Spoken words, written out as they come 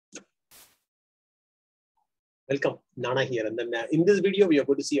Welcome, Nana here. And then in this video, we are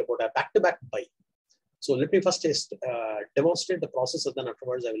going to see about a back-to-back buy. So let me first just demonstrate the process, and then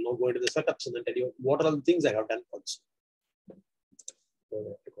afterwards I will now go into the setups and then tell you what are the things I have done also.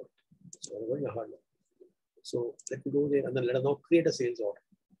 So I'm going ahead. So let me go there and then let us now create a sales order.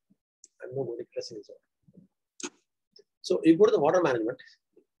 I'm now going to create a sales order. So you go to the order management.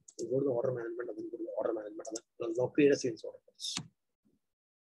 You go to the order management and then go to the order management and then now create a sales order.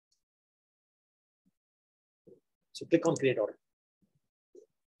 So click on create order.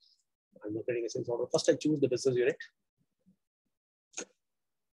 I'm not creating a sales order. First, I choose the business unit.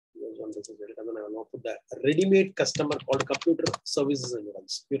 There's one business unit, and then I will now put the ready-made customer called computer services and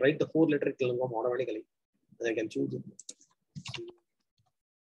events. You write the 4-letter, it will come automatically, and I can choose it.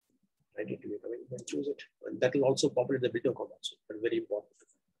 Write it, I can choose it, and that will also populate the bill account also. That's very important.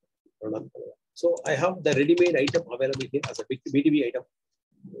 So I have the ready-made item available here as a B2B item.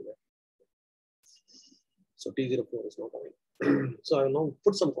 So T04 is now coming. So I will now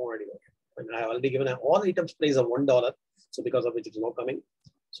put some quantity. And I have already given all items price of $1. So because of which it is now coming.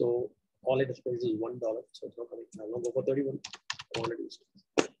 So all items price is $1. So it's now coming. I will now go for 31 quantities.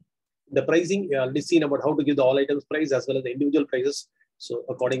 The pricing, you already seen about how to give the all items price as well as the individual prices. So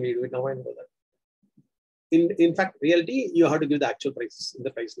accordingly, do it now and go that. In fact, reality, you have to give the actual prices in the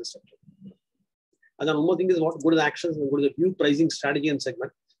price list. And then one more thing is what go to the actions and go to the view pricing strategy and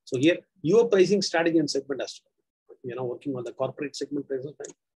segment. So here, your pricing strategy and segment has to be, working on the corporate segment prices.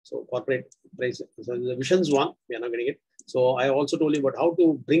 Right? So corporate price, so the visions one, we are not getting it. So I also told you about how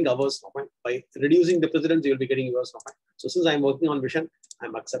to bring hours now, by reducing the precedence, you will be getting yours now. So since I'm working on vision,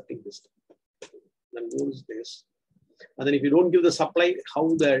 I'm accepting this. Then goes this. And then if you don't give the supply,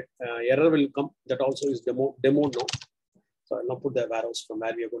 how the error will come, that also is demo now. So I'll now put the warehouse from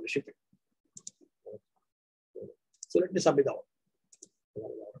where we are going to ship it. So let me submit the order.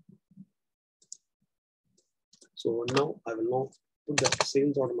 So now I will now put the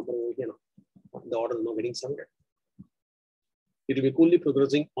sales order number over here now. The order is now getting submitted. It will be coolly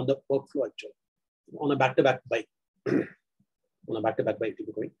progressing on the workflow actually. On a back-to-back buy. On a back-to-back buy, it will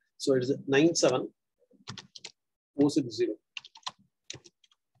be going. So it is 97460.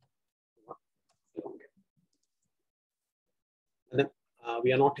 And then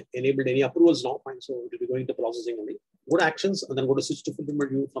we are not enabled any approvals now. Fine. So it will be going to processing only. Go to actions and then go to switch to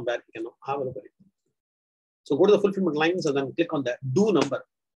fulfillment view. From there, you can have a look at it. So go to the fulfillment lines and then click on the do number.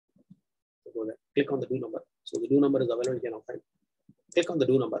 So go there, click on the do number. So the do number is available. You can now find. Click on the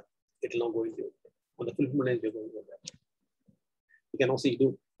do number. It will now go into on the fulfillment lines. We're going to go there. You can also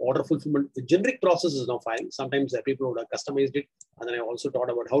do order fulfillment. The generic process is now filing. Sometimes people would have customized it, and then I also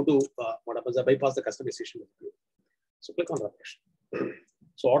taught about how to what happens. I bypass the customization. So click on refresh.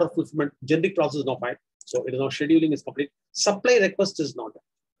 So order fulfillment generic process is now filed. So it is now scheduling is complete. Supply request is not done.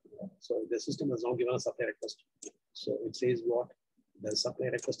 So the system has now given a supply request. So it says what the supply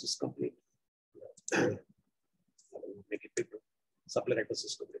request is complete. Make it big. Supply request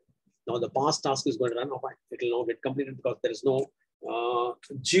is complete. Now the past task is going to run. It will now get completed because there is no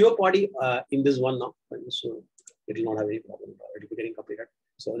geopody in this one now. So it will not have any problem. It will be getting completed.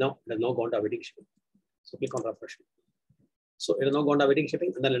 So now it has now gone to awaiting shipping. So click on refresh. So it has now gone to awaiting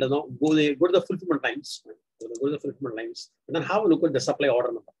shipping, and then let us now go to the fulfillment times. Go to the fulfillment lines, and then have a look at the supply order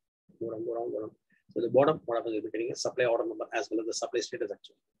number. Go down. So the bottom, what happens is we're getting a supply order number as well as the supply status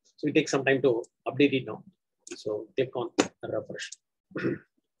actually. So it takes some time to update it now. So click on refresh.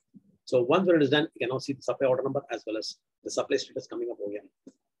 So once when it is done, you can now see the supply order number as well as the supply status coming up over here.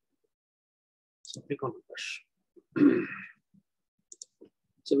 So click on refresh.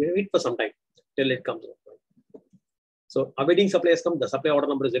 So we wait for some time till it comes up. So awaiting supply has come, the supply order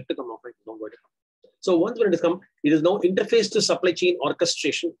number is yet to come off. It's not going to come. So once when it has come, it is now interface to supply chain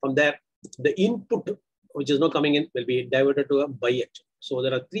orchestration. From there, the input which is now coming in will be diverted to a buy action. So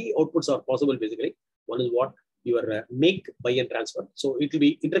there are 3 outputs are possible basically. One is what your make, buy, and transfer. So it will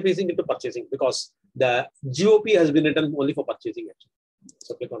be interfacing into purchasing because the GOP has been written only for purchasing action.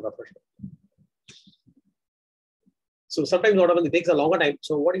 So click on refresh. So sometimes what happens, it takes a longer time.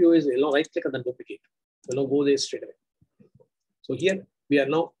 So what you do is right click and then duplicate. You'll go there straight away. So here we are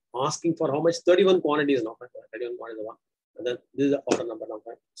now asking for how much 31 quantities now. 31 quantities one. And then this is the order number now.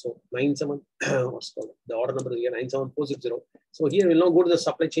 So 97, what's called the order number is here 97460. So here we'll now go to the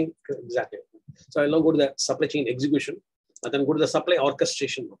supply chain exactly. So I'll now go to the supply chain execution and then go to the supply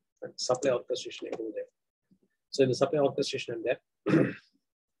orchestration. Supply orchestration I go there. So in the supply orchestration I'm there.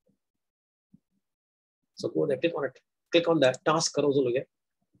 So go there, click on it. Click on the task carousel here.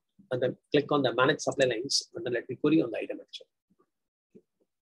 And then click on the manage supply lines and then let me query on the item actually.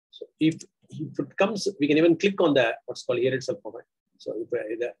 So if it comes, we can even click on the what's called here itself. So if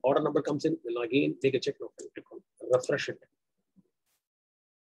the order number comes in, we'll again take a check. Click on refresh it.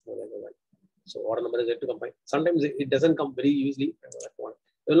 So order number is yet to come by. Sometimes it doesn't come very easily.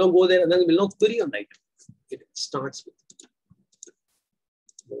 We'll not go there and then we'll not query on the item. It starts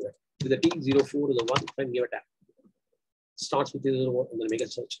with the T04 is a 1 and give a tag. Starts with 0 and then make a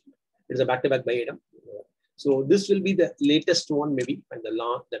search. It is a back-to-back by item. So this will be the latest one, maybe, and the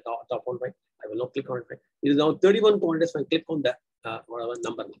top one, right? I will not click on it. Right? It is now 31 quantities. When I click on the whatever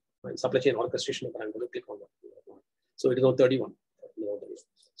number, right? Supply chain orchestration number, I'm going to click on that. So it is now 31.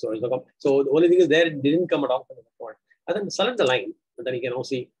 So the only thing is there, it didn't come at all. And then select the line, and then you can now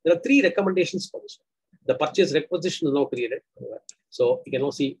see there are 3 recommendations for this one. The purchase requisition is now created. So you can now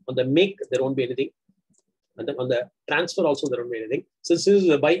see on the make, there won't be anything. And then on the transfer also, there won't be anything. So this is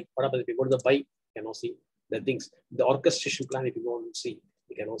the buy. What happens if you go to the buy, you can now see the things. The orchestration plan, if you go and see,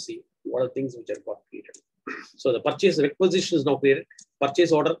 you can now see what are things which have got created. So the purchase requisition is now created.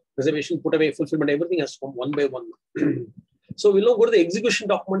 Purchase order, reservation, put away, fulfillment, everything has come one by one. So we'll now go to the execution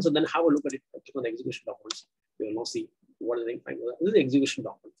documents and then have a look at it. Click on the execution documents. We will now see what is the thing. This is the execution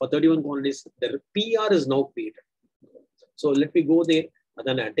document. For 31 quantities, the PR is now created. So let me go there and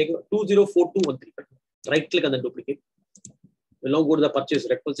then I take 204213. Right click and then duplicate. We'll now go to the purchase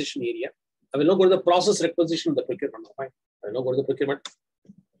requisition area. I will now go to the process requisition of the procurement. I will now go to the procurement.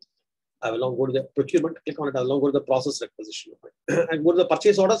 I will now go to the procurement. Click on it. I will now go to the process requisition. And go to the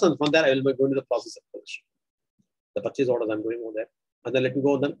purchase orders, and from there I will be going to the process requisition. The purchase orders I'm going over there. And then let me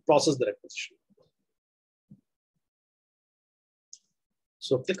go and then process the requisition.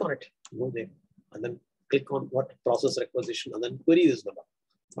 So click on it. Go there. And then click on what process requisition and then query this number.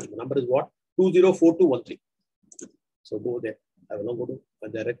 The number is what? 204213. So go there. I will now go to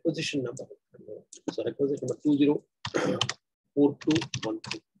the requisition number. So requisition number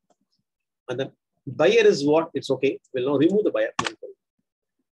 204213. And then buyer is what? It's okay. We'll now remove the buyer.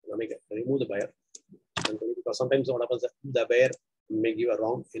 Remove the buyer. Because sometimes what happens, the buyer may give a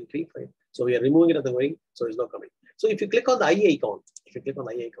wrong entry. Right? So we are removing it at the way, so it's not coming. So if you click on the IA icon, it is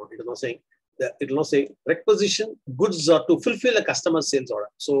not saying that it will not say requisition goods are to fulfill a customer sales order.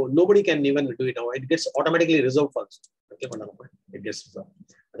 So nobody can even do it now. It gets automatically reserved first. Click on that one. It gets reserved.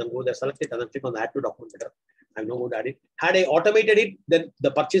 And then go there, select it, and then click on the add to document better. I'm not going to add it. Had I automated it, then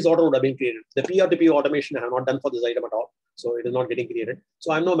the purchase order would have been created. The PR2P automation I have not done for this item at all. So it is not getting created.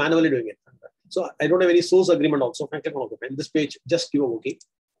 So I'm now manually doing it. So I don't have any source agreement also. I click on OK. In this page, just give a OK.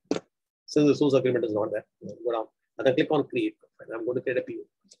 Since the source agreement is not there, go down and then click on create. I'm going to create a PO.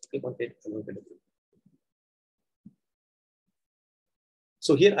 Click on create. I'm going to create a PO.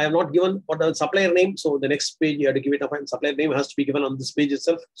 So here I have not given what the supplier name. So the next page you have to give it up, and supplier name has to be given on this page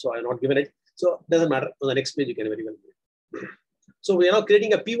itself. So I have not given it. So it doesn't matter. On the next page you can very well do it. So we are now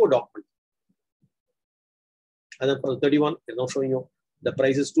creating a PO document. And then for the 31, it's now showing you the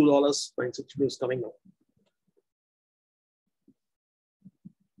price is $2. 962 is coming now.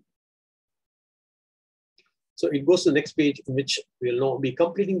 So it goes to the next page in which we will now be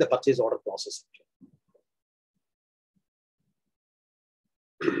completing the purchase order process.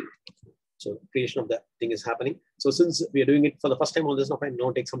 So creation of the thing is happening. So since we are doing it for the first time on this,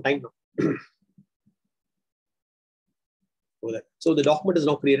 now take some time now. So the document is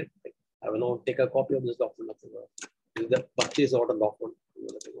now created. I will now take a copy of this document. This is the purchase order document.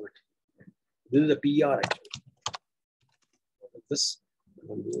 This is the PR actually. This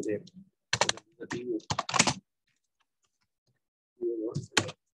the PO.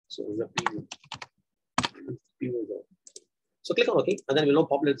 So this is the PO. So click on OK, and then we'll now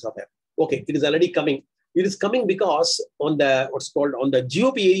populate this up here. Okay, it is already coming. It is coming because on the on the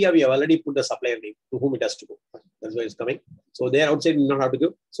GOP area, we have already put the supplier name to whom it has to go. That's why it's coming. So there outside, we don't have to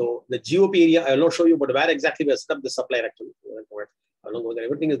go. So the GOP area, I will not show you, but where exactly we have set up the supplier actually. I will not go there.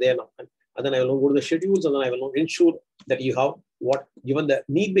 Everything is there now. And then I will go to the schedules, and then I will ensure that you have what given the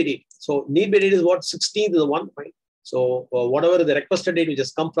need by date. So need by date is what 16th is the one, right? So whatever the requested date which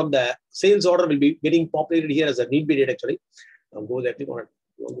has come from the sales order will be getting populated here as a need by date actually. Go there, click on it.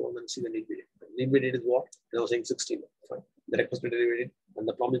 Go and see the need by date. Need by date is what? I was saying 16. Fine. The requested date and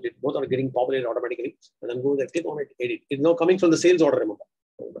the promised date both are getting populated automatically. And then go there, click on it, edit. It's now coming from the sales order, remember.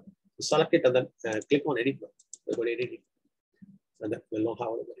 Select it and then click on edit. Go to edit it. And then we'll know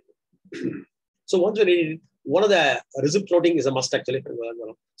how to edit it. So once we edit it, one of the receipt routing is a must actually.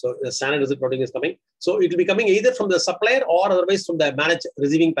 So the standard receipt routing is coming. So it will be coming either from the supplier or otherwise from the managed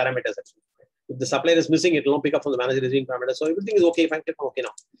receiving parameters actually. If the supplier is missing, it will not pick up from the managed receiving parameters. So everything is okay. If I click on OK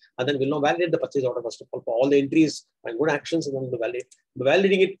now, and then we'll now validate the purchase order first of all for all the entries and good actions, and then we'll validate. By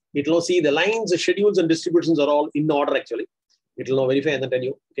validating it, it will see the lines, the schedules, and distributions are all in order actually. It will now verify and then tell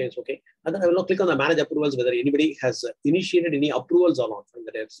you, okay, it's okay. And then I will now click on the manage approvals, whether anybody has initiated any approvals or not from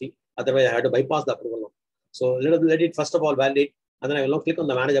the FC. Otherwise, I had to bypass the approval now. So let it first of all validate, and then I will now click on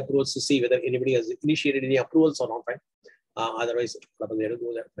the manage approvals to see whether anybody has initiated any approvals or not. Right? Otherwise, what happens? There,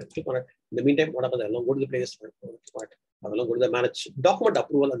 go there. Right? Click on it. In the meantime, what happens? I will now go to the place. Right? I will now go to the manage document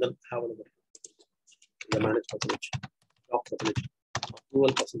approval and then have a look at the manage percentage, doc percentage,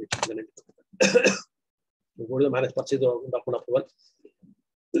 approval percentage. Then we go to the manage purchase document approval.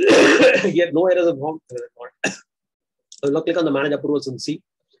 Yet no errors are found. I will now click on the manage approvals and see.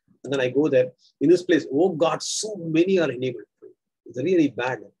 And then I go there. In this place, oh God, so many are enabled. It's really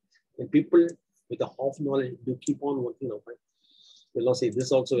bad. And people with a half knowledge do keep on working now. Right? We'll now see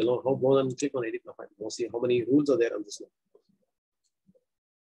this also. We'll now go and click on edit now. Right? We'll see how many rules are there on this now.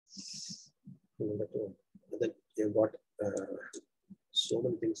 And then you've got so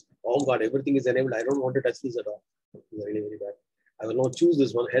many things. Oh God, everything is enabled. I don't want to touch this at all. It's really, very bad. I will now choose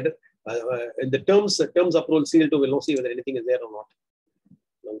this one header. In the terms approval CL2, we'll now see whether anything is there or not.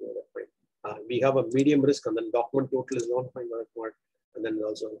 We have a medium risk, and then document total is not fine. And then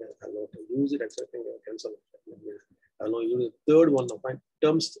also I will not use it. Except cancel it. I will now use the third one. Fine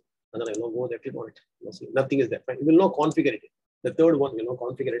terms, and then I will now go there. Click on it. We'll see. Nothing is there. Fine. We will now configure it. The third one will now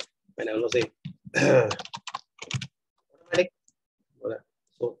configure it, and I will now say automatic.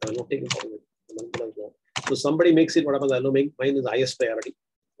 So I will not take it. So somebody makes it. What happens? I will now make mine is highest priority.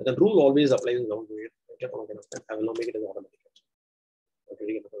 And then rule always applies down to it. I will now make it as automatic.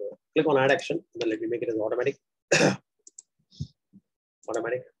 Okay, click on add action, and then let me make it as automatic.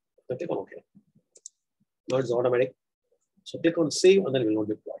 Automatic. So click on OK. Now it's automatic. So click on save, and then we will not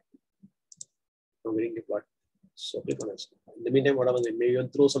deploy. Now getting deployed. So click on it. In the meantime, what happens? It may even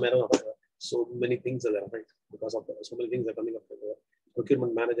throw some error. So many things are there, right? Because of so many things are coming up.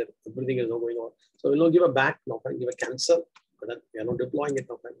 Procurement manager, everything is now going on. So we'll now give a back now, give a cancel, and then we are not deploying it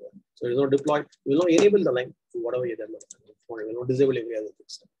now. So it's not deployed. We will now enable the line to whatever you done. We will not disable every other thing.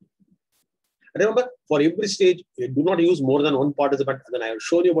 Remember, for every stage, you do not use more than one participant. And then I will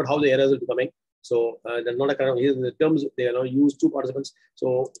show you about how the errors will be coming. So there's not a kind of here in the terms they are now use 2 participants.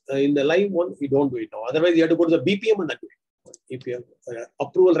 So in the live one, we don't do it now. Otherwise, you have to go to the BPM and then do it. If your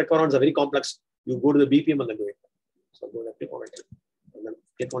approval requirements are very complex, you go to the BPM and then do it. So go there, click on it, and then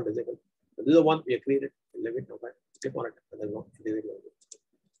click on disable. So this is the one we have created. Leave it now. Click on it, and then no, disable.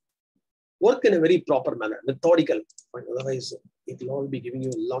 Work in a very proper manner, methodical. Otherwise, it will all be giving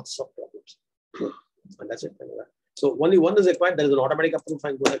you lots of problems. And that's it. So only one is required. There is an automatic approval.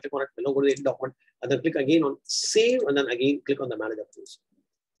 Fine. Go ahead, click on it. Go to the edit document, and then click again on save, and then again click on the manage approvals.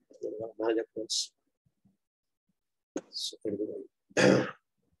 Manage approvals. So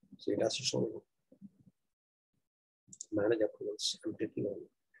it has to show you manage approvals. I'm clicking on it.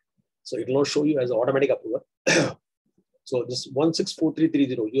 So it will now show you as automatic approval. So this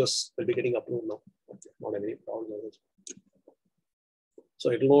 164330 US will be getting approved now. Okay, not any problem. So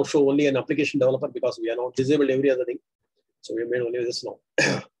it will now show only an application developer because we are now disabled every other thing. So we made only this now.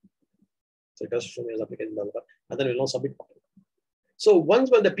 So it does show me as application developer, and then we'll now submit. So once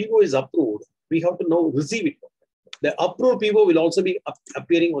when the PO is approved, we have to now receive it. The approved PO will also be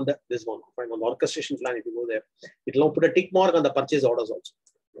appearing on this one. On the orchestration plan, if you go there, it will now put a tick mark on the purchase orders also.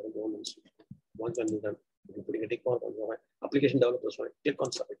 Once when you're done, you're putting a tick mark on the application developers. Click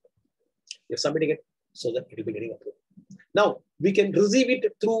on submit. You're submitting it so that it will be getting approved. Now we can receive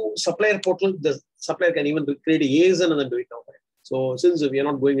it through supplier portal. The supplier can even create a ASN and then do it now. So since we are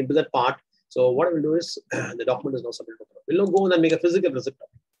not going into that part, so what I will do is the document is now submitted. We'll now go and then make a physical receipt.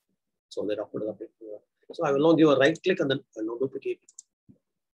 So the document is updated. So I will now give a right click and then I will now duplicate.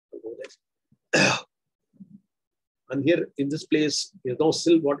 I'll go there. And here in this place, is now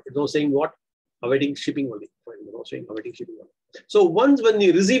still what it's now saying what awaiting shipping only. Now saying awaiting shipping only. So once when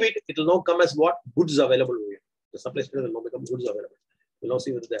you receive it, it will now come as what goods available over here. The supply chain will now become goods available. We'll now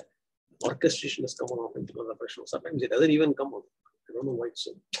see whether the orchestration has come on because of operational. Sometimes it doesn't even come on. I don't know why it's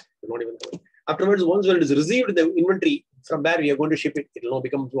so. Not even coming. Afterwards, once when it is received in the inventory, from where we are going to ship it, it will now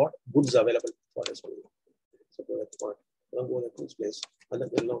become what goods available for us. So we'll go to this place, and then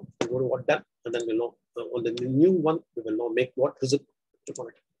we'll now go to what done, and then we'll now on the new one we will now make what result. Click on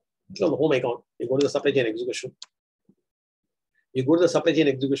it. Click on the home account. You go to the supply chain execution. You go to the supply chain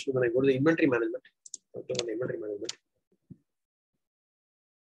execution, and I go to the inventory management. Click on the inventory management.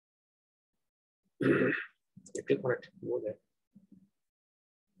 You click on it. Go there.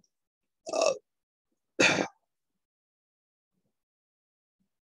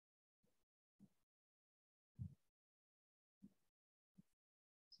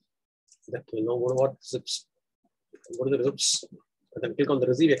 That will now go to what zips. Go to the zips, and then click on the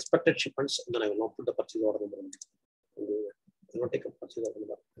receive expected shipments, and then I will now put the purchase order number. take a purchase order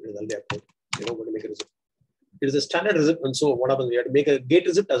number. It is already approved. You're not going to make a receipt. It is a standard receipt, and so what happens? You have to make a gate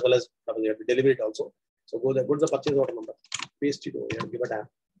receipt as well as you have to deliver it also. So go to the purchase order number, paste it over here, give a tab,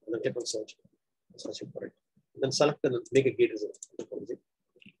 and then click on search, searching for it. And then select and make a gate receipt.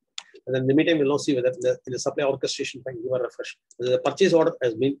 And then in the meantime, we'll now see whether in the supply orchestration file, give a refresh. The purchase order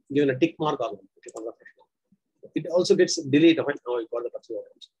has been given a tick mark on refresh. It also gets delayed. Now you got the purchase order.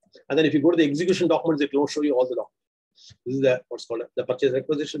 And then if you go to the execution documents, it will show you all the documents. This is what's called the purchase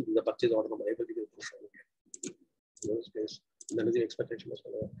requisition, the purchase order number, everything is shown here. In this place, and then the expectation was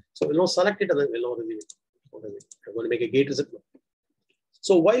whatever. So we'll now select it and then we'll now receive it. I'm going to make a gate receipt.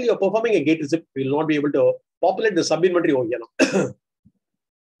 So while you're performing a gate receipt, we will not be able to populate the sub inventory over here now.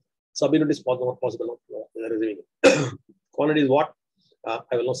 Sub inventory is not possible now. Receiving it. Quantity is what? I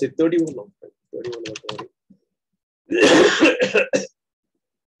will now say 31 now. 31 over 30.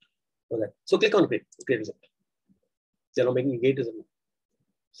 So click on create receipt. So now making a gate receipt.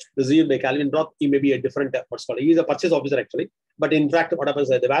 Received by Calvin Roth, he may be a different what's called. He is a purchase officer actually, but in fact, what happens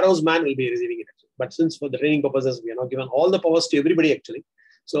is the warehouse man will be receiving it. Actually. But since for the training purposes, we are not given all the powers to everybody actually,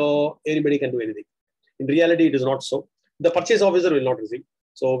 so anybody can do anything. In reality, it is not so. The purchase officer will not receive.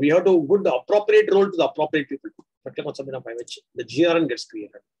 So we have to put the appropriate role to the appropriate people. But click on something by which the GRN gets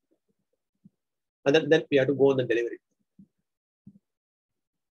created, and then we have to go on the delivery.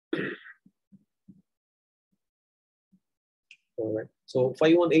 All right. So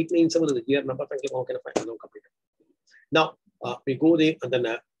 51897 is the GR number. Click on OK, fine, now completed. Now we go there and then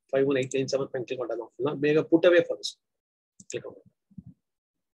 51897 and click on done. Now make a put away for this. Click on it.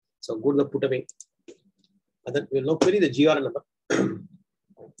 So go to the put away, and then we'll now query the GR number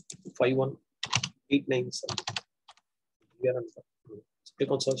 51897. GR number. So click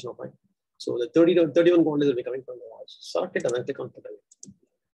on search now. Fine. So the 31 quantities will be coming from the walls. Select it and then click on put away.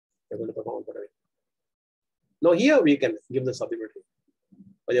 We're going to perform put away. Now here we can give the sub inventory.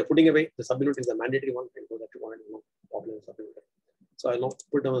 While you're putting away, the sub inventory is a mandatory one. And go that you want to popular sub inventory. So I'll now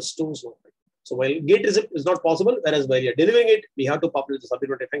put down stores now. So while gate receipt is not possible, whereas while you're delivering it, we have to populate the sub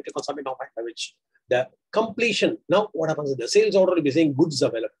inventory. Click on submit now, by which the completion. Now what happens is the sales order will be saying goods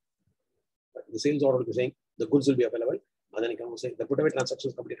available. The sales order will be saying the goods will be available, and then you can also say the put away transaction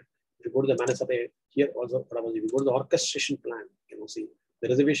is completed. If you go to the manage supply here also, what happens if you go to the orchestration plan, you can see the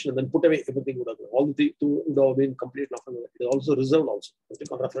reservation and then put away everything would have all the two would have been complete now. It is also reserved also.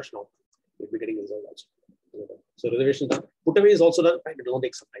 Click on refresh now. You'll be getting reserved also. So reservation done. Put away is also done. Fine. It will not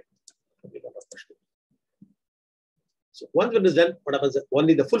take some time. Click on refresh. So once it is done, what happens?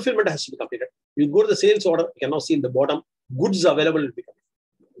 Only the fulfillment has to be completed. You go to the sales order. You can now see in the bottom goods available will be coming.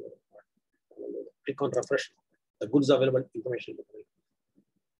 Click on refresh. The goods available information will be coming.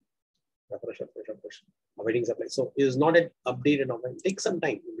 Refresh. Awaiting supply. So it is not an updated now. It takes some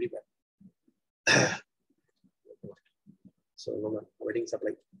time to prepare. So awaiting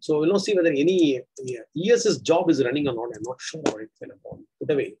supply. So we'll now see whether any ES's job is running or not. I'm not sure about it.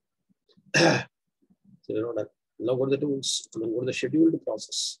 Put away. So you know that. Now go to the tools and then go to the scheduled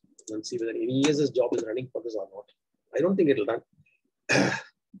process and see whether any ES's job is running for this or not. I don't think it will run.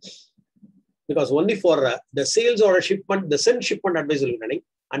 Because only for the sales order shipment, the send shipment advice will be running.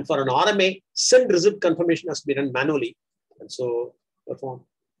 And for an RMA, send receipt confirmation has to be done manually. And so perform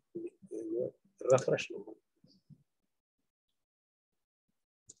refresh.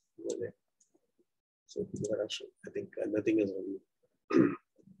 So I think nothing is wrong.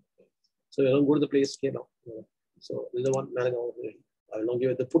 So we'll go to the place here now. So this is the one managing operation. I will now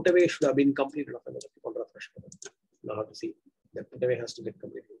give it the put away should have been completed. On refresh. Now have to see the put away has to get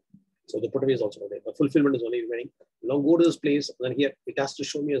completed. So the put away is also there. The fulfillment is only remaining. Now go to this place, and then here it has to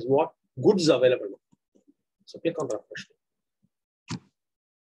show me as what goods available now. So click on refresh.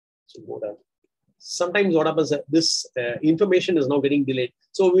 So go down. Sometimes what happens is this information is now getting delayed.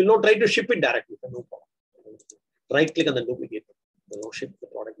 So we'll now try to ship it directly. No problem. Right click and then duplicate it. We'll now ship the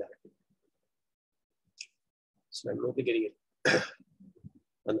product directly. So I'm duplicating it.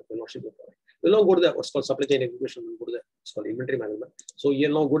 And we'll now ship the product. We'll now go to the what's called supply chain execution and go to the what's called inventory management. So here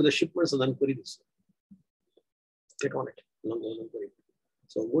now go to the shipments and then query this. Click on it.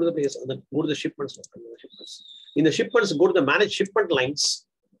 So go to the place and then go to the shipments. In the shipments, go to the manage shipment lines.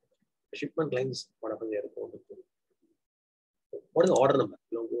 Shipment lines, what happens there? What is the order number?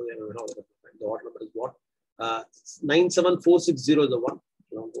 Go there and the order number is what? 97460 is the one.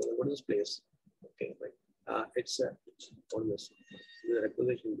 Go to this place. Okay, right. It's what is this? This is a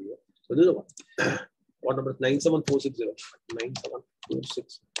requisition video. So this is the one. Order number is 97460.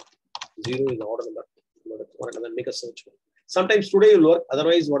 97460 is the order number. And then make a search. Sometimes today will work.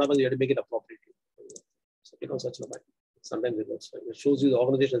 Otherwise, what happens? You have to make it appropriately. So click on search number. Sometimes it works. It shows you the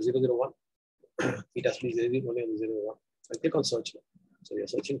organization 001. It has to be 001 only on 001. I click on search. So we are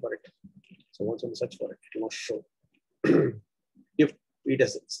searching for it. So once we search for it, it will not show. If it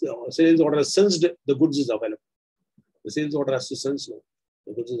has sales order has sensed the goods is available. The sales order has to sense no,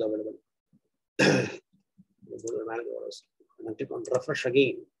 the goods is available. Go to the manage orders and then click on refresh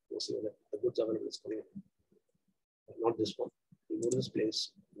again. You'll see that the goods available is coming up. Not this one. You go to this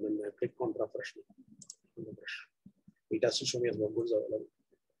place and then I click on refresh. It has to show me as what goods are available.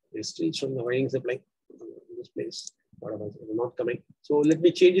 It's still showing the waiting supply in this place. Not coming. So let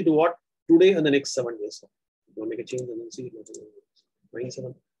me change it to what? Today and the next 7 days. We'll make a change and then see it.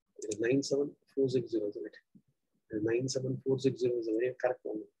 97. It is 97460, isn't it? 97460 is a very correct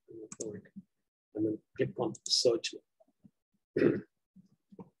one. And then click on search.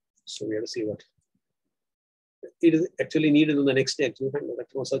 So we have to see what it is actually needed on the next day. Actually,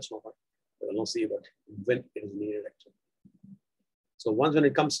 search now. We will not see what when it is needed actually. So once when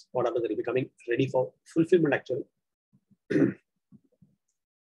it comes, what happens? It will be coming ready for fulfillment actually.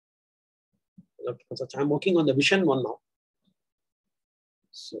 I'm working on the vision one now.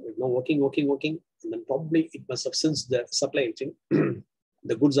 So it's now working, and then probably it must have sensed the supply chain.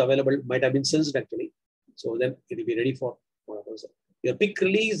 The goods available might have been sensed actually. So then it will be ready for what happens? Your pick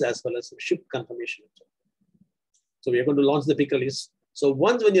release as well as ship confirmation. So we are going to launch the pick release. So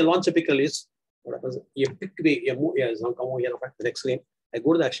once when you launch a pick release, what happens? You pick way, you move here, come over here, the next screen. I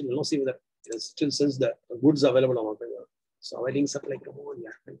go to the action, you'll not see whether it still sends the goods available or not. So awaiting supply, come on, yeah,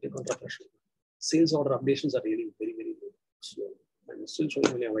 and click on refresh. Sales order updations are really very, very slow. I'm still showing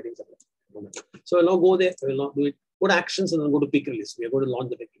only awaiting supply. So we'll now go there, we'll not do it. Go to actions and then go to pick release. We are going to launch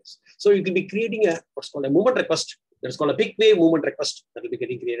the pick release. So you will be creating a what's called a movement request. That's called a pick wave movement request that will be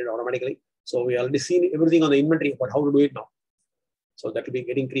getting created automatically. So we already seen everything on the inventory about how to do it now. So that will be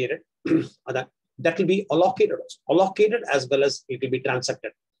getting created. That will be allocated as well as it will be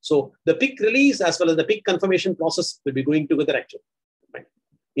transacted. So the pick release as well as the pick confirmation process will be going together actually. Right?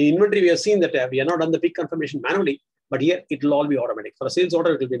 In inventory, we have seen that we are not done the pick confirmation manually, but here it will all be automatic. For a sales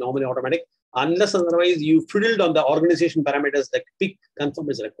order, it will be normally automatic, unless otherwise you fiddled on the organization parameters that pick confirm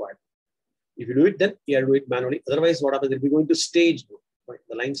is required. If you do it, then you have to do it manually. Otherwise, what happens? It will be going to stage. Right?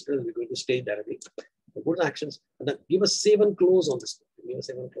 The line still will be going to stage directly. So go to actions and then give a save and close on this. Give a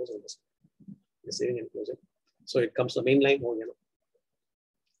save and close on this. You're saving and closing. So it comes to the main line.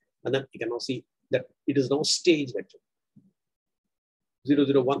 And then you can now see that it is now staged actually.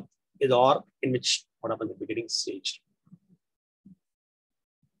 001 is the org in which what happens at the beginning staged.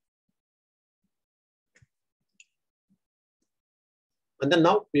 And then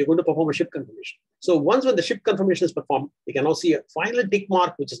now we are going to perform a ship confirmation. So once when the ship confirmation is performed, you can now see a final tick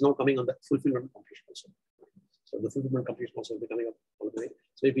mark, which is now coming on the fulfillment completion also. So the fulfillment completion also will be coming up all the way.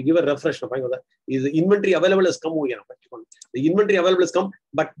 So if you give a refresh, is the inventory available has come over here. The inventory available has come,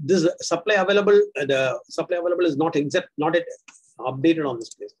 but this supply available, the supply available is not exact, not yet updated on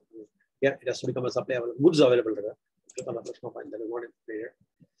this place. Yeah, it has to become a supply available. Goods available. Click on refresh now, and that is not there.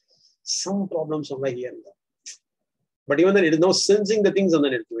 Some problems somewhere here and there. But even then, it is now sensing the things and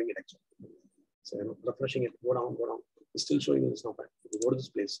then it's doing it actually. So refreshing it, go down. It's still showing this now. If you go to this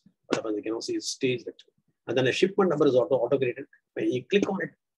place, what happens? You can now see it's staged actually. And then a shipment number is auto-created. When you click on it,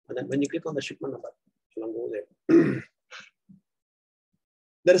 and then when you click on the shipment number, you will go there.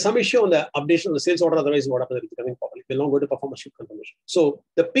 There is some issue on the updation of the sales order, otherwise what happens is becoming properly. We'll now go to perform a ship confirmation. So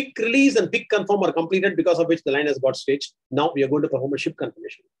the pick release and pick confirm are completed, because of which the line has got staged. Now we are going to perform a ship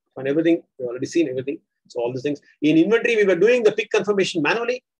confirmation. And everything, we've already seen everything. So all these things. In inventory, we were doing the pick confirmation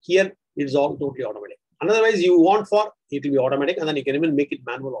manually. Here, it is all totally automatic. Otherwise, you want for it to be automatic, and then you can even make it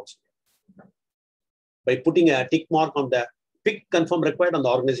manual also. By putting a tick mark on the pick confirm required on the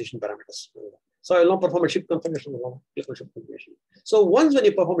organization parameters. So I will now perform a ship confirmation. Click on ship confirmation. So once when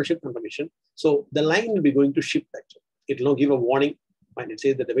you perform a ship confirmation, so the line will be going to ship actually. It will now give a warning. Fine. It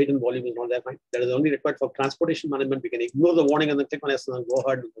says that the weight and volume is not there. Fine. That is only required for transportation management. We can ignore the warning and then click on S and then go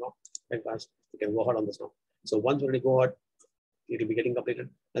ahead. You can go ahead on this now. So once when you go ahead, it will be getting completed.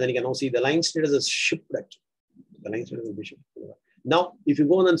 And then you can now see the line status is shipped actually. The line status will be shipped. Now, if you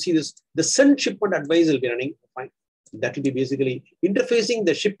go on and see this, the send shipment advice will be running. Fine. That will be basically interfacing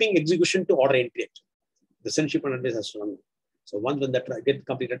the shipping execution to order entry. Actually. The send shipment advice has to run. So once when that gets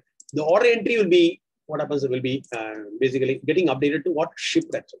completed, the order entry will be, what happens, it will be basically getting updated to what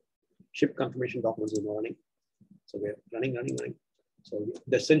shipped actually. Ship confirmation documents is now running. So we're running. So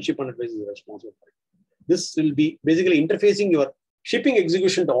the send shipment advice is responsible for it. This will be basically interfacing your shipping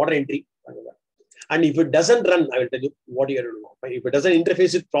execution to order entry. And if it doesn't run, I will tell you what you have to do. If it doesn't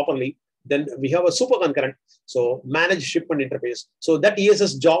interface it properly, then we have a super concurrent. So manage shipment interface. So that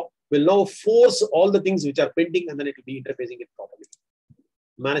ESS job will now force all the things which are pending, and then it will be interfacing it properly.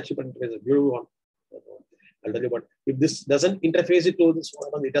 Manage shipment interface is a beautiful one. I'll tell you about if this doesn't interface it to this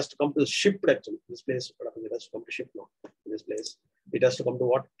one, it has to come to shipped actually. This place, it has to come to ship now. In this place, it has to come to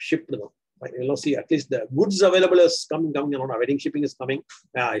what? Shipped now. Right? You'll see at least the goods available is coming, awaiting shipping is coming.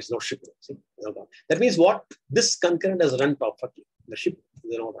 It's not shipped. See? That means what? This concurrent has run perfectly. The ship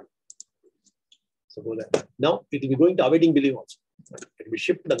is not run. So go there. Now it will be going to awaiting billing also. Right? It will be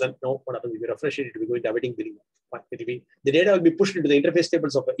shipped and then now what happens if you refresh it, it will be going to awaiting billing. Right? It will be the data will be pushed into the interface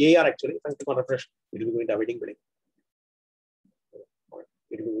tables of AR actually. If I click on refresh, it will be going to awaiting billing.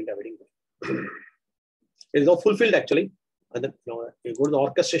 It will be going to awaiting billing. It is now fulfilled actually. And then you go to the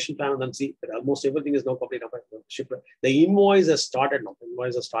orchestration plan and then see that almost everything is now complete. The invoice has started now.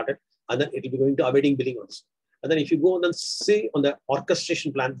 Invoice has started, and then it will be going to awaiting billing also. And then if you go and then see on the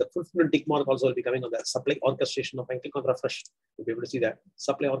orchestration plan, the fulfillment tick mark also will be coming on the supply orchestration. If I click on refresh, you'll be able to see that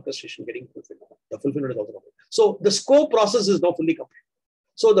supply orchestration getting fulfilled. The fulfillment is also complete. So the scope process is now fully complete.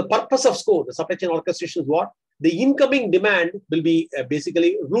 So the purpose of scope, the supply chain orchestration is what? The incoming demand will be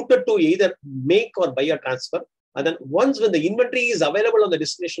basically routed to either make or buy or transfer. And then once when the inventory is available on the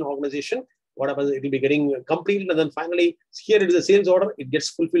destination organization, what happens? It will be getting completed, and then finally here it is a sales order. It gets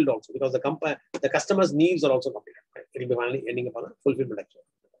fulfilled also because the customer's needs are also completed. Right? It will be finally ending upon a fulfillment actually.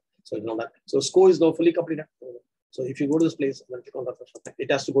 So you know that. So SCO is now fully completed. So if you go to this place and then click on the first one,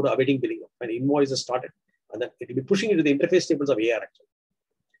 it has to go to awaiting billing. When invoice is started, and then it will be pushing into the interface tables of AR actually.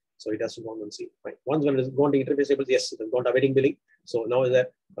 So it has to go on and see. Right? Once when it is gone to interface tables, yes, it has gone to awaiting billing. So now is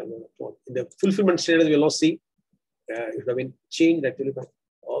that in the fulfillment status we will now see. It have been changed actually.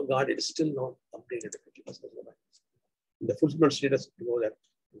 Oh God, it is still not updated. In the fulfillment status, you go there.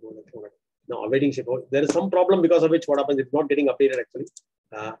 Now awaiting ship. There is some problem because of which what happens? It's not getting updated actually.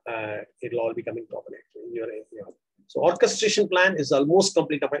 It will all be coming properly actually. So orchestration plan is almost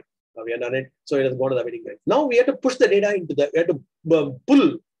complete. We have done it. So it has gone to the awaiting billing. Now we have to push the data into the. We have to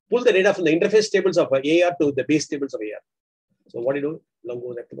pull the data from the interface tables of AR to the base tables of AR. So what do you do? Now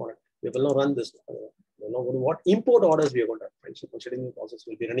go there tomorrow. We will now run this. Now go to what import orders we are going to have. So considering process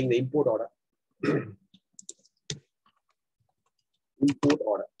will be running the import order. Import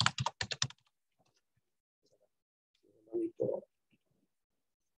order.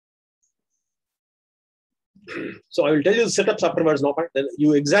 So I will tell you the setups afterwards now. Then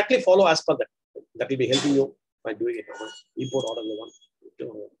you exactly follow as per that. That will be helping you by doing it. Import order one.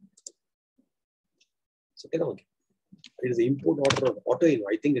 So take a look. It is the import order of auto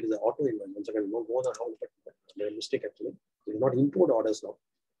invoice. I think it is an auto invoice. Once again, no more than how made a mistake actually. It is not import orders now.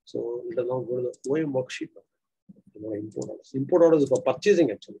 So it does not go to the OM worksheet now. Import orders. Import orders is for purchasing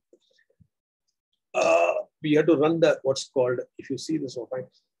actually. We have to run the what's called, if you see this,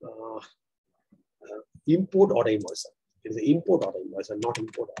 import order invoice. It is the import order invoice and not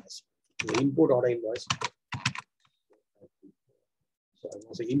import orders. The import order invoice. So I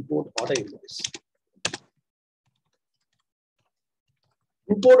must say import order invoice.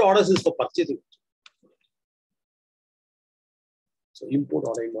 Import orders is for purchasing. So import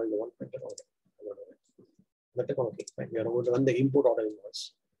order invoice is the one. Okay, fine. We are going to run the import order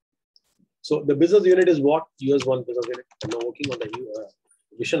invoice. So the business unit is what? US1 business unit. I'm now working on the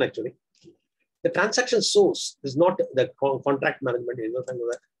vision actually. The transaction source is not the contract management.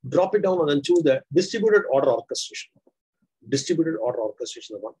 Drop it down and then choose the distributed order orchestration. Distributed order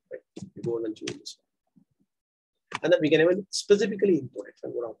orchestration is the one. Right? You go and choose this one. And then we can even specifically import it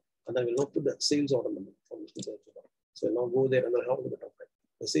and go down. And then we'll now put the sales order number. So we'll now go there and then have a look at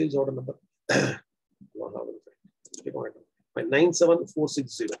the sales order number. Click on it.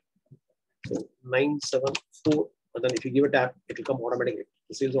 97460. So 974, and then if you give a tab, it will come automatically.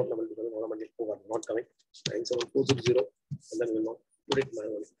 The sales order number will come automatically. Not coming. 97460, and then we'll now put it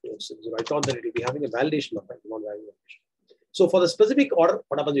 91460. I thought that it will be having a validation of that, not validation. So for the specific order,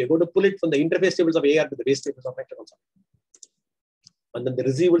 what happens? You're going to pull it from the interface tables of AR to the base tables of Vector Console. And then the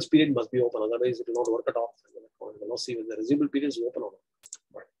receivables period must be open, otherwise it will not work at all. I will not see when the receivable period is open or not.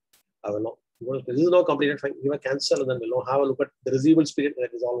 Right. I will not. This is now completed. Fine. Give a cancel, and then we'll now have a look at the receivables period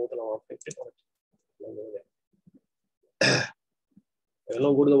that is all open or not. I will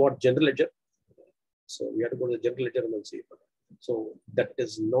now go to the what general ledger. So we have to go to the general ledger and then see it. So that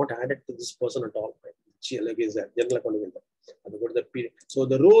is not added to this person at all. Right? GLA is that general accounting income. And go to the period. So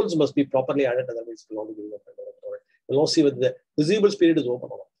the roles must be properly added, otherwise it will not be given up. We'll now see whether the receivables period is open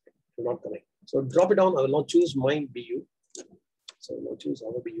or not. It will not connect. So drop it down. I will now choose my BU. So we'll now choose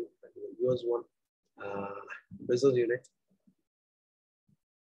our BU. US1 business unit.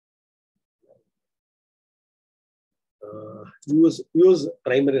 US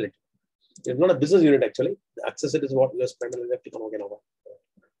primary ledger. It's not a business unit actually. The accessor is what US primary ledger. Click on OK now.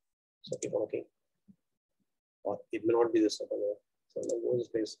 So click on OK. Or it may not be this. So now go to this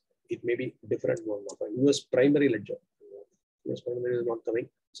place. it may be different one. US primary ledger. US primary is not coming.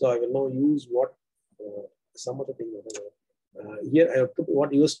 So I will now use what some other thing. Here I have put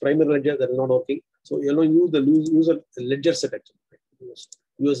what US primary ledger that is not working. So you know use the user ledger set actually.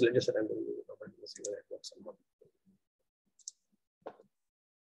 US ledger set. I'm going to use it. See whether it works or not.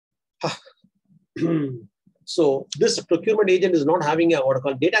 So this procurement agent is not having a what I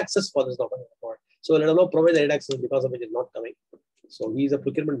call data access for this document. So let us know provide the data access because of which is not coming. So he is a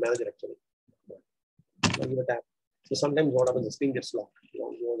procurement manager actually. Give a tab. So sometimes what happens, the screen gets locked.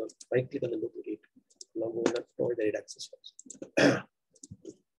 Right click on the duplicate. Now go and provide the data access first.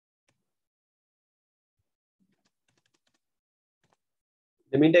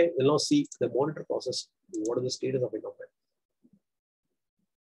 In the meantime, we'll now see the monitor process. What is the status of it?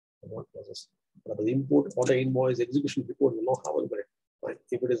 The monitor process. The import, order, invoice, execution report will now have a look at it. Right.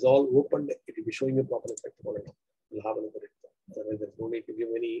 If it is all opened, it will be showing you proper effect on it. We'll have a look at it. Otherwise, there's no need to give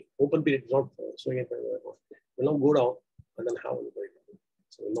any open period. It's not showing it. We'll now go down and then have a look at it.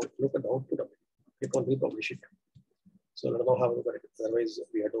 So we'll now look at the output of it. Click on republish it. So we'll now have a look at it. Otherwise,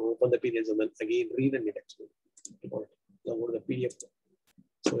 we have to open the periods and then again read and actually. Click on it. Now go to the PDF.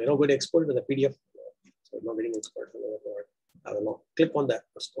 So we're now going to export it to the PDF. So we're not getting export. I will now click on that.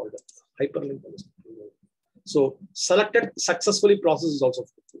 What's called the hyperlink. So selected successfully process is also.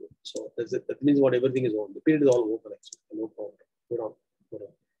 So that means what everything is on. The period is all open actually. No problem. Go down.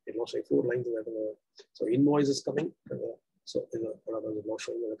 It will say 4 lines. So invoice is coming. So it will not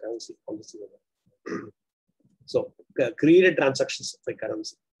showing the currency on this. So created transactions by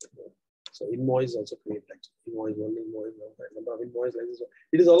currency. So invoice also created invoice one, invoice number of invoice licenses.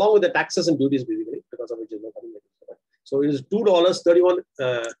 It is along with the taxes and duties basically because of which is not coming. So it is $2.31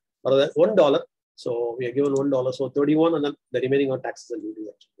 or $1. So we are given $1, so 31, and then the remaining are taxes and duties.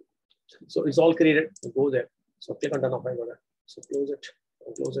 So it's all created. Go there. So click on done. So close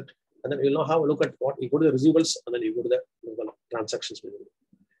it, and then you'll now have a look at what you go to the receivables, and then you go to the transactions.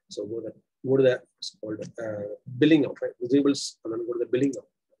 So go to the it's called billing out, right? Receivables, and then go to the billing out.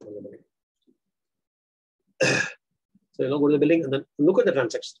 So you'll now go to the billing, and then look at the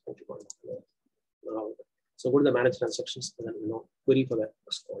transactions. So go to the manage transactions, and then query for that.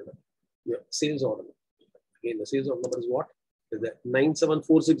 What's called your sales order. Again, the sales order number is what? Is the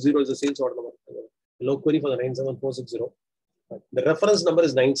 97460 is the sales order number. Low query for the 97460. The reference number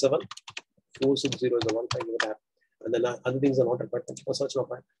is 97460 is the one time you have. And then other things are not required. Search not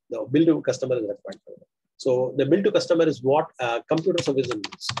required. The bill to customer is required. So the bill to customer is what computer services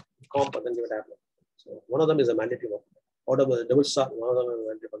needs. Comp and then you have. So one of them is a mandatory one. Order the double star. One of them is a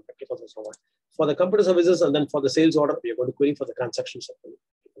mandatory one. For the computer services and then for the sales order, we are going to query for the transactions.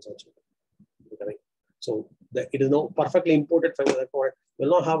 So it is now perfectly imported from the point. We'll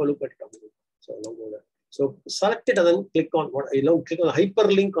now have a look at it. So now go there. So select it and then click on what click on the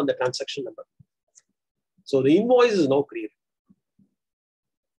hyperlink on the transaction number. So the invoice is now created.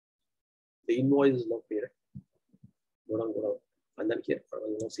 The invoice is now created. Go down. And then here,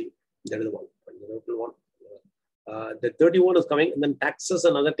 see that is the one. The 31 is coming, and then taxes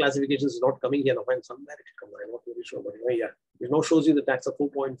and other classifications is not coming here. Now, find somewhere it should come. I'm not very sure, but yeah, it now shows you the tax of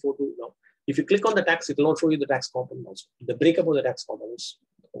 4.42 now. If you click on the tax, it will not show you the tax component also. The breakup of the tax components.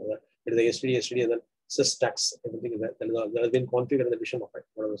 It is the STD, and then sys tax, everything is there. That has been configured in the vision of it,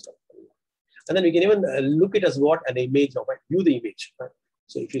 whatever stuff. And then we can even look it as what an image of it. View the image. Right?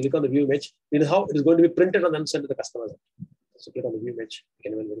 So if you click on the view image, it is how it is going to be printed and then sent to the customers. So click on the view image.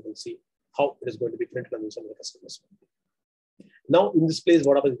 You can even see how it is going to be printed and then sent to the customers. Now in this place,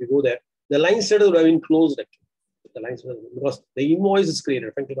 what happens if you go there? The line status would have been closed actually. The line status, because the invoice is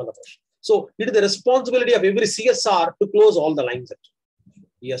created. Click on the push. So it is the responsibility of every CSR to close all the lines actually.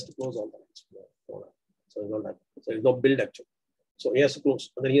 He has to close all the lines. So it's not that. So it's not build actually. So he has to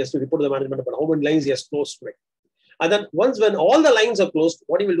close, and then he has to report to the management about how many lines he has closed today. And then when all the lines are closed,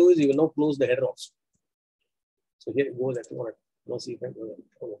 what he will do is he will now close the header also. So here it goes actually. Now see if I go there.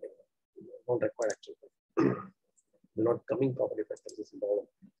 Not required actually. They're not coming properly. This is the problem.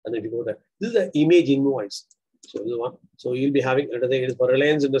 And then if you go there, this is the image invoice. So this is one. So you'll be having, let us say it is for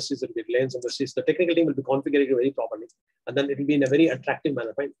Reliance Industries, it will be Reliance Industries. The technical team will be configured very properly. And then it will be in a very attractive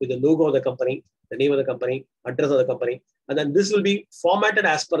manner, right? With the logo of the company, the name of the company, address of the company. And then this will be formatted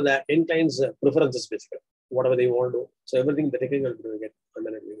as per the end client's preferences, basically. Whatever they want to do. So everything the technical will get. And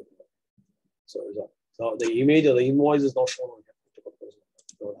then it will get. So the image of the invoice is now shown on here.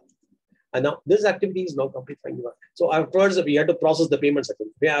 And now this activity is now complete. So afterwards, we had to process the payments.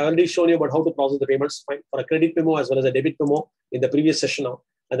 I already shown you about how to process the payments for a credit memo as well as a debit memo in the previous session now.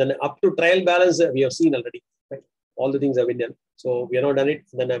 And then up to trial balance, we have seen already. Right? All the things have been done. So we have not done it.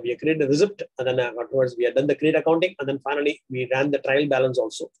 And then we have created the receipt. And then afterwards, we have done the credit accounting. And then finally, we ran the trial balance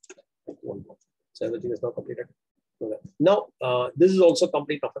also. One more. So everything is now completed. Now, this is also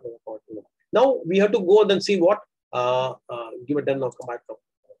complete. Now we have to go and then see what, give it 10 now, come back now.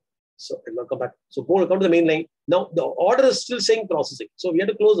 So it will come back. So come to the main line. Now the order is still saying processing. So we have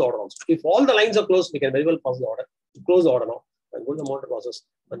to close the order also. If all the lines are closed, we can very well pause the order. Close the order now and go to the monitor process.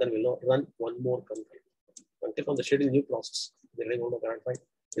 And then we'll run one more command. And click on the schedule new process. Then running one more command.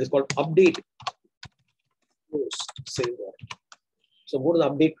 It is called update close sales order. So go to the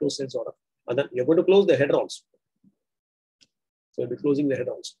update close sales order. And then you're going to close the header also. So we'll be closing the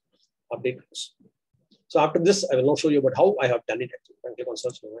header also. Update close. So after this, I will now show you about how I have done it actually. I click on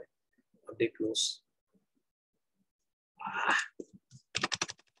search now. Update close.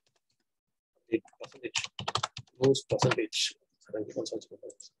 Update percentage. Close percentage. I click on search.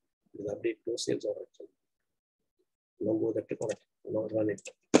 Update close sales order. Now go there, click on it. Now run it.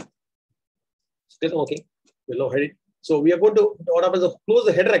 Click on OK. We'll now head it. So we are going to what happens is close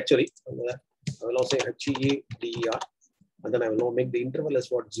the header actually. I will now say HEADER. And then I will now make the interval as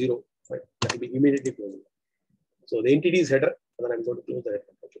what 0. Right? That will be immediately closing. So the entity is header, and then I'm going to close the header.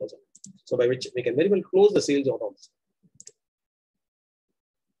 So by which we can very well close the sales order.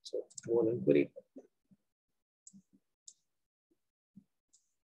 So go on and query.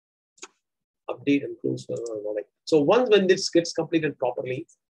 Update and close. So once when this gets completed properly,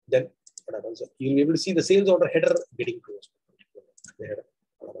 then what happens? You'll be able to see the sales order header getting closed. The header.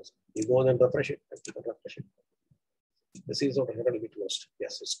 You go on and refresh it. The sales order header will be closed.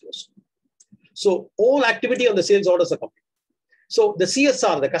 Yes, it's closed. So all activity on the sales orders are complete. So the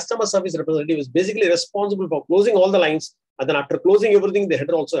CSR, the customer service representative, is basically responsible for closing all the lines. And then after closing everything, the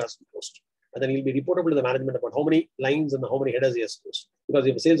header also has to be closed. And then he'll be reportable to the management about how many lines and how many headers he has closed. Because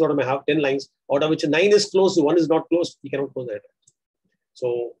if a sales order may have 10 lines, out of which 9 is closed, 1 is not closed, he cannot close the header.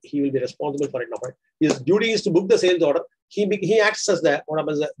 So he will be responsible for it now. His duty is to book the sales order. He acts as the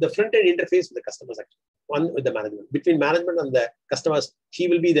front-end interface with the customers, actually, one with the management. Between management and the customers, he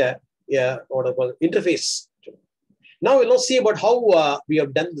will be the interface. Now we'll now see about how we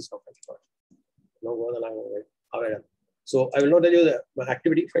have done this. So I will not tell you the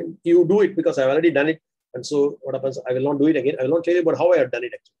activity. You do it because I've already done it. And so what happens? I will not do it again. I will not tell you about how I have done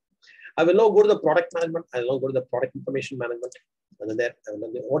it actually. I will now go to the product management. I will now go to the product information management. And then there,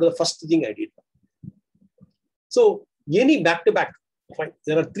 what is the first thing I did? So any back-to-back, fine.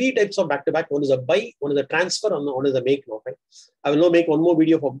 There are 3 types of back-to-back. One is a buy, one is a transfer, and one is a make. Fine. I will now make one more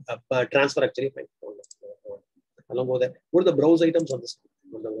video for transfer actually. Fine. I will go there. Go to the browse items on this.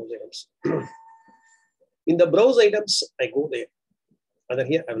 In the browse items, I go there. And then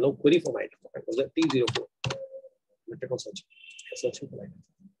here I will now query for my item. T04. Searching for item.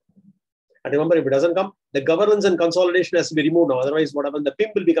 And remember, if it doesn't come, the governance and consolidation has to be removed now. Otherwise, what happens? The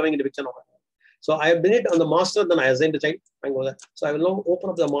PIM will be coming into picture now. So I have done it on the master, then I assign the child. So I will now open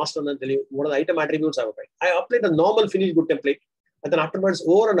up the master and then tell you what are the item attributes I have applied. I applied a normal finished good template. And then afterwards,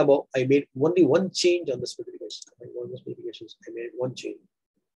 over and above, I made only one change on the specifications. I made one change.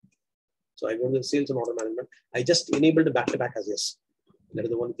 So I go to the sales and order management. I just enabled the back-to-back as yes. That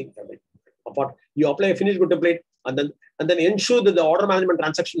is the one thing I made. Apart, you apply a finished good template and then ensure that the order management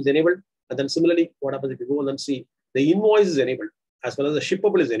transaction is enabled. And then similarly, what happens if you go and then see the invoice is enabled as well as the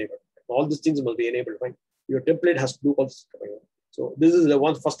shippable is enabled. All these things must be enabled. Right? Your template has to do all this. So this is the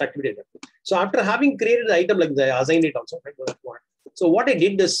one first activity. So after having created the item like the assigned it also. Right? So what I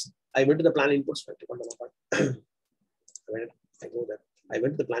did is I went to the plan inputs. I go there. I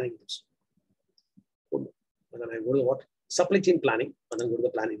went to the plan inputs. And then I go to what? Supply chain planning. And then go to the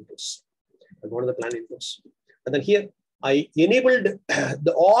plan inputs. I go to the plan inputs. And then here I enabled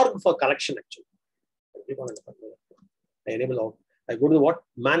the org for collection actually. I enable org. I go to what?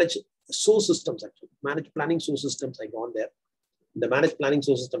 Manage source systems actually. Manage planning source systems. I go on there. The manage planning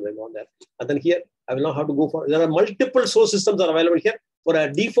source system I go on there. And then here I will now have to go for, there are multiple source systems are available here. For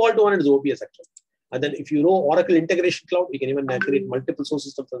a default one, it is OPS actually. And then if you know Oracle Integration Cloud, you can even create multiple source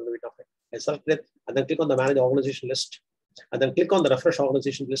systems on the way of it. I select it and then click on the manage organization list. And then click on the refresh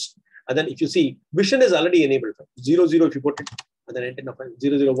organization list. And then if you see, vision is already enabled. 00 if you put it, and then enter 001,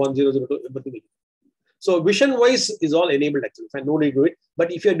 002, everything. So vision wise is all enabled actually. Fine, no need to do it.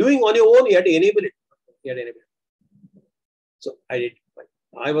 But if you're doing on your own, you have to enable it. You have to enable it. So I did.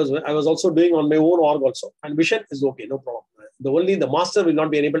 I was also doing on my own org also. And vision is okay, no problem. The master will not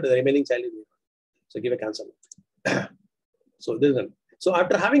be enabled, the remaining child is enabled. So give a cancel. So this is it. So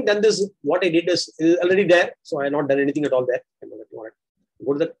after having done this, what I did is already there. So I have not done anything at all there.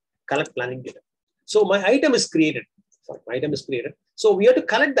 Go to the collect planning data. So my item is created. My item is created. So we have to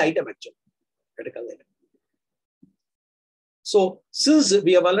collect the item actually. So since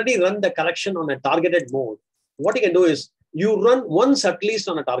we have already run the collection on a targeted mode, what you can do is you run once at least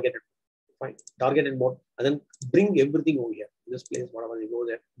on a targeted, fine, targeted mode, and then bring everything over here. This place, whatever you go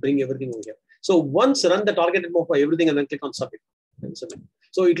there, bring everything over here. So once run the targeted mode for everything and then click on submit.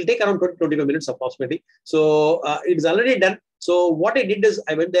 So it will take around 20-25 minutes approximately. So it is already done. So what I did is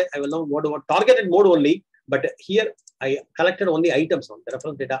I went there, I will now go to targeted mode only, but here I collected only items on the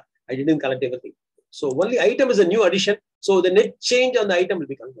reference data. I didn't collect everything. So only item is a new addition. So the net change on the item will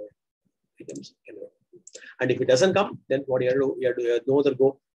become items. And if it doesn't come, then what you have to do, you have to no other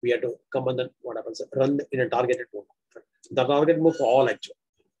go. We have to come and then what happens? Run in a targeted mode. The targeted mode for all actually.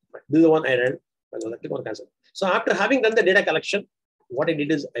 This is the one I ran. I will click on cancel. So after having done the data collection, what I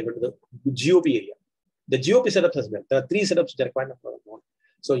did is I went to the GOP area. The GOP setups as well. There are 3 setups that are required.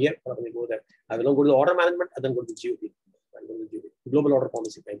 So here, I will go there. I will now go to the order management and then go to the GOP. I go to the GOP. Global order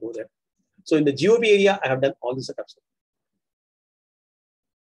policy. I go there. So in the GOP area, I have done all the setups.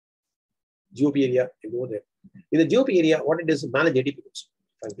 GOP area, I go there. In the GOP area, what it is, manage ATP nodes.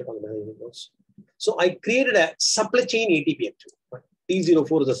 If I click on the manage nodes. So I created a supply chain ATP actually.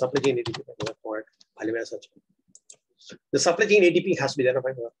 T04 is a supply chain ATP. The supply chain ATP has to be there. If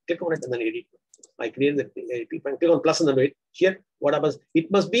I click on it and then edit. I created the ATP. I click on plus and then wait. Here, what happens?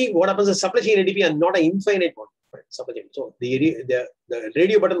 It must be what happens is supply chain ATP and not an infinite one. Right? Supply chain. So the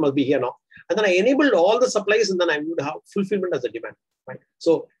radio button must be here now. And then I enabled all the supplies and then I would have fulfillment as a demand. Right?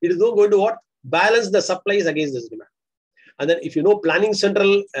 So it is going to what? Balance the supplies against this demand. And then if you know Planning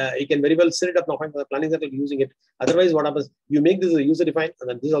Central, you can very well set it up now. Fine, for the Planning Central using it. Otherwise, what happens? You make this a user defined, and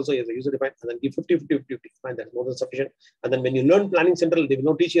then this also is a user defined, and then give 50-50-50. Fine, that's more than sufficient. And then when you learn Planning Central, they will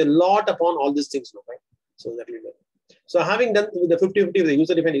now teach you a lot upon all these things. No, right? So that will be well. So having done with the 50-50 with the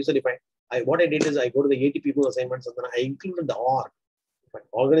user defined, what I did is I go to the ATP pool assignments, and then I included the org. Right?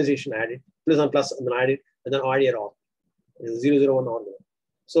 Organization added, plus and plus, and then I added, and then add your org. 001 org.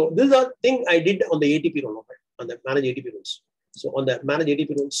 So this is a thing I did on the ATP role, right? On the manage ATP rules. So on the manage ATP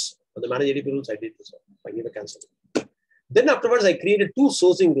rules, I did this one. I give a cancel. Then afterwards, I created 2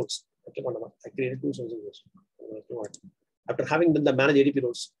 sourcing rules. I created 2 sourcing rules. After having done the manage ATP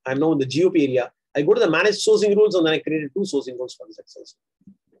rules, I'm now in the GOP area. I go to the manage sourcing rules and then I created 2 sourcing rules for this exercise.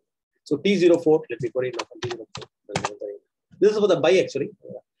 So T04, let me put it now. This is for the buy actually.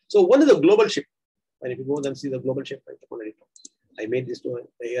 So one is the global ship. And if you go and see the global ship, I made this to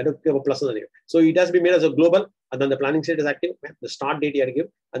I had to give a plus on the. So it has to be made as a global, and then the planning state is active. The start date you have to give,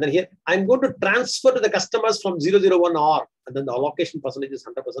 and then here I'm going to transfer to the customers from 001 R, and then the allocation percentage is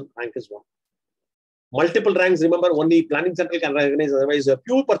 100%. Rank is 1. Multiple ranks. Remember, only Planning Central can recognize. Otherwise,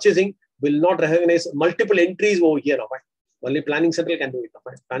 pure purchasing will not recognize multiple entries over here. Only Planning Central can do it.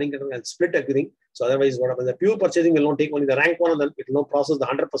 Planning Central can split everything. So otherwise, what happens? The pure purchasing will not take only the rank 1, and then it will not process the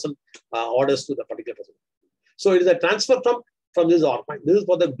 100% orders to the particular person. So it is a transfer from this org. This is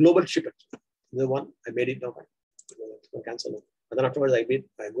for the global shipment. The one I made it now. Cancel it. And then afterwards, I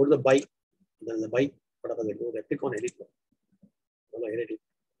go to the buy. And then the buy, whatever I go, I click on edit.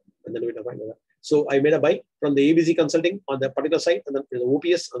 And then we define that. So I made a buy from the ABC Consulting on the particular site, and then the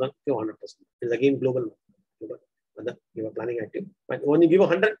OPS, and then 100%. It is again global. And then give a planning active. But when you give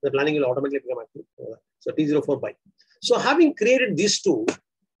 100, the planning will automatically become active. So T04 buy. So having created these 2,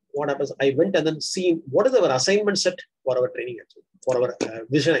 what happens? I went and then seen what is our assignment set for our training actually, for our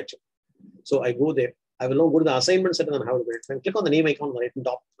vision actually. So I go there. I will now go to the assignment set and then have a look at it. Click on the name icon right on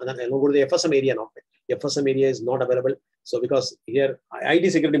top, and then I will go to the FSM area now. FSM area is not available. So because here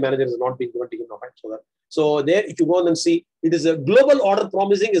IT security manager is not being given to you now. So there, if you go and see, it is a global order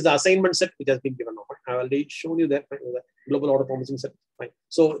promising is the assignment set which has been given now. I already shown you that the global order promising set. Fine.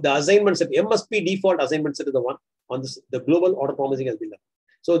 So the assignment set, MSP default assignment set is the one on this. The global order promising has been done.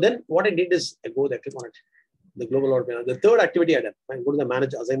 So then what I did is I go there, click on it. The global order. The third activity I did. I go to the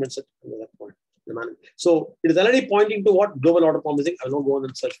manage assignment set. So it is already pointing to what global order promising. I will not go on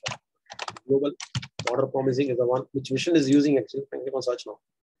and search for global order promising is the one which Vision is using actually. I click on search now.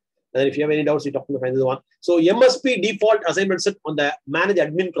 And then if you have any doubts, you talk to the find the one. So MSP default assignment set on the manage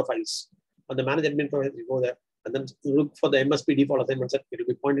admin profiles. On the manage admin profiles, you go there and then look for the MSP default assignment set. It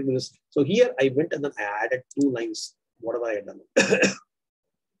will be pointing to this. So here I went and then I added 2 lines, whatever I had done.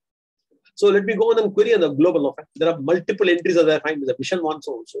 So let me go on and query on the global. There are multiple entries are there. Fine, the Vision one.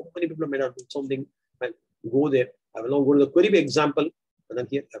 So many people may not do something. Fine. Go there. I will now go to the query example. And then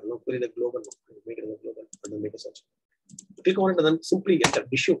here I will now query the global. Make it a global and then make a search. Click on it and then simply enter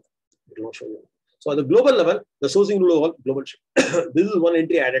issue. It will not show you. So at the global level, the sourcing rule of global ship. This is one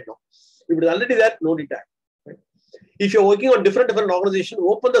entry added now. If it is already there, no need to add. Right? If you're working on different organizations,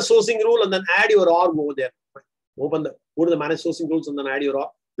 open the sourcing rule and then add your org over there. Right? Go to the manage sourcing rules and then add your org.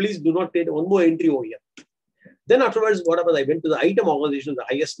 Please do not take one more entry over here. Then afterwards, whatever I went to the item organization, the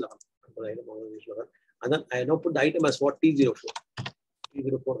highest level. And then I now put the item as what? T04. T04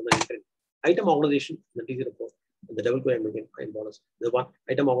 and then enter in. Item organization, the T04. And the double query I'm looking find bonus. The one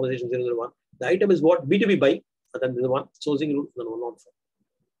item organization 001. The item is what? B2B buy. And then the one sourcing rule, the 104.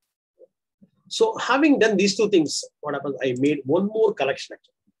 So having done these two things, what happens? I made one more collection.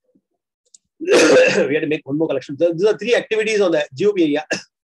 We had to make one more collection. So these are three activities on the GOP area.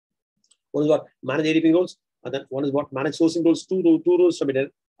 One is what? Manage ADP rules. And then one is what? Manage sourcing rules. Two rules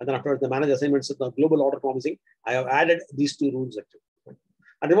submitted. And then afterwards, the manage assignments, the global order promising. I have added these two rules actually.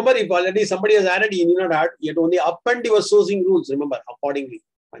 And remember, if already somebody has added, you need not add, you have to only append your sourcing rules, remember, accordingly.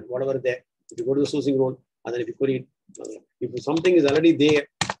 And whatever there, if you go to the sourcing rule, and then if you put it, if something is already there,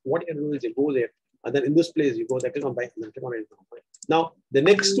 what you do is you go there, and then in this place, you go there, click on buy, and then click on it. Now, the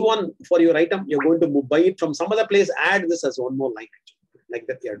next one for your item, you're going to buy it from some other place, add this as one more line, like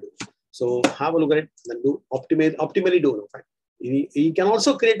that you are doing. So have a look at it, then do optimally do. Right? You can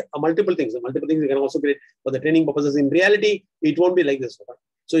also create multiple things. Multiple things you can also create for the training purposes. In reality, it won't be like this. Right?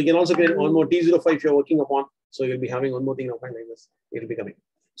 So you can also create one more T05 if you're working upon. So you'll be having one more thing like this. It'll be coming.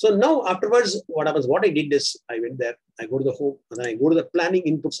 So now afterwards, what happens? What I did is I went there, I go to the home, and then I go to the planning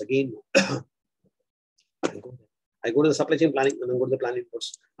inputs again. I go to the supply chain planning and then go to the planning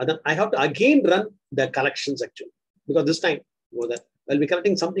inputs. And then I have to again run the collections actually. Because this time, go there, I'll be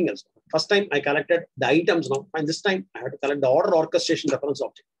collecting something else. First time I collected the items now, and this time I have to collect the order orchestration reference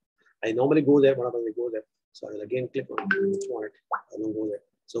object. I normally go there, what happens? I go there. So I will again click on it. I will go there.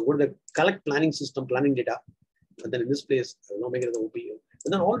 So go to the collect planning system, planning data. And then in this place, I will now make it as an OPU.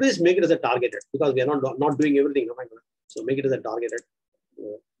 And then always make it as a targeted because we are not doing everything. So make it as a targeted.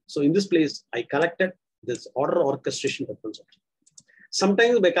 So in this place, I collected this order orchestration reference object.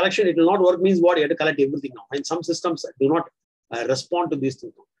 Sometimes by collection, it will not work, means what? You have to collect everything now. And some systems do not respond to these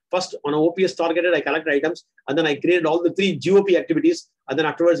things. First, on an OPS targeted, I collect items, and then I created all the three GOP activities, and then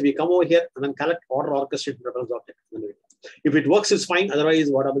afterwards we come over here and then collect order orchestration reference object. If it works, it's fine.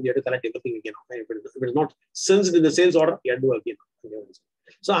 Otherwise, what happens? You have to collect everything again. If it is not sensed in the sales order, you have to do again.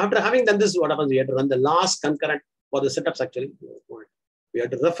 So after having done this, what happens? We have to run the last concurrent for the setups actually. We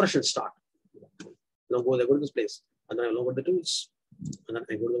have to refresh and start. Now go to this place, and then I will go to the tools, and then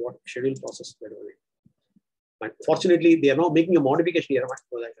I go to the schedule process. But fortunately, they are now making a modification here.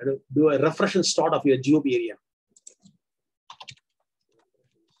 So do a refresh and start of your GOP area.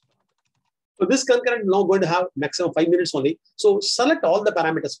 So this concurrent is now going to have maximum 5 minutes only. So select all the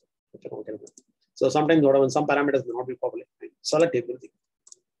parameters. So sometimes whatever some parameters may not be properly. Select everything.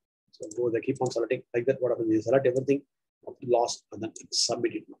 So go there, keep on selecting like that. What happens? You select everything up to last and then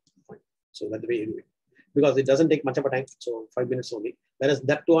submit it. So that's the way you do it. Because it doesn't take much of a time, so 5 minutes only. Whereas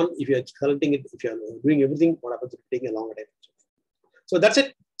that one, if you're selecting it, if you're doing everything, what happens? It's taking a longer time. So that's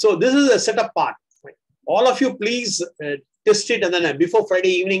it. So this is a setup part. Right? All of you, please test it, and then before Friday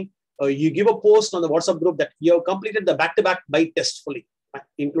evening, you give a post on the WhatsApp group that you have completed the back-to-back buy test fully, right?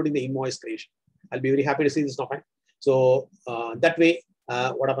 Including the invoice creation. I'll be very happy to see this now. Right? So that way,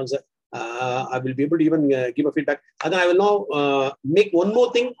 what happens? I will be able to even give a feedback. And then I will now make one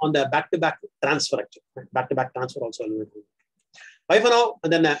more thing on the back-to-back transfer. Actually, back-to-back transfer also. Bye for now.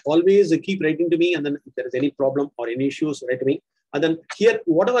 And then always keep writing to me. And then if there is any problem or any issues, write to me. And then here,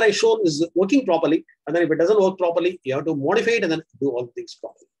 whatever I shown is working properly. And then if it doesn't work properly, you have to modify it and then do all things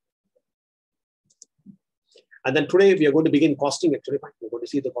properly. And then today we are going to begin costing. Actually, we're going to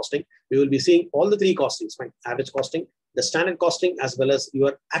see the costing. We will be seeing all the three costings: average costing, the standard costing, as well as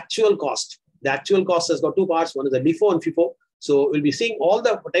your actual cost. The actual cost has got two parts. One is the LIFO and FIFO. So we'll be seeing all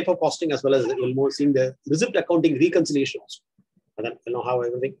the type of costing as well as we'll be seeing the receipt accounting reconciliation also. And then you know how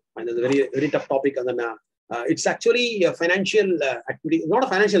everything. And it's a very, very tough topic. And then it's actually a financial activity, not a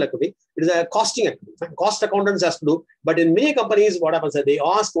financial activity. It is a costing activity. Cost accountants has to do. But in many companies, what happens is they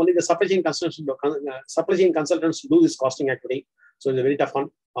ask only the supply chain consultants to do this costing activity. So it's a very tough one.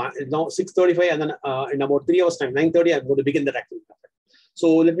 It's now 6:35, and then in about 3 hours time, 9:30, I'm going to begin that activity.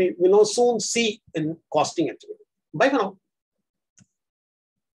 So we'll now soon see in costing activity. Bye for now.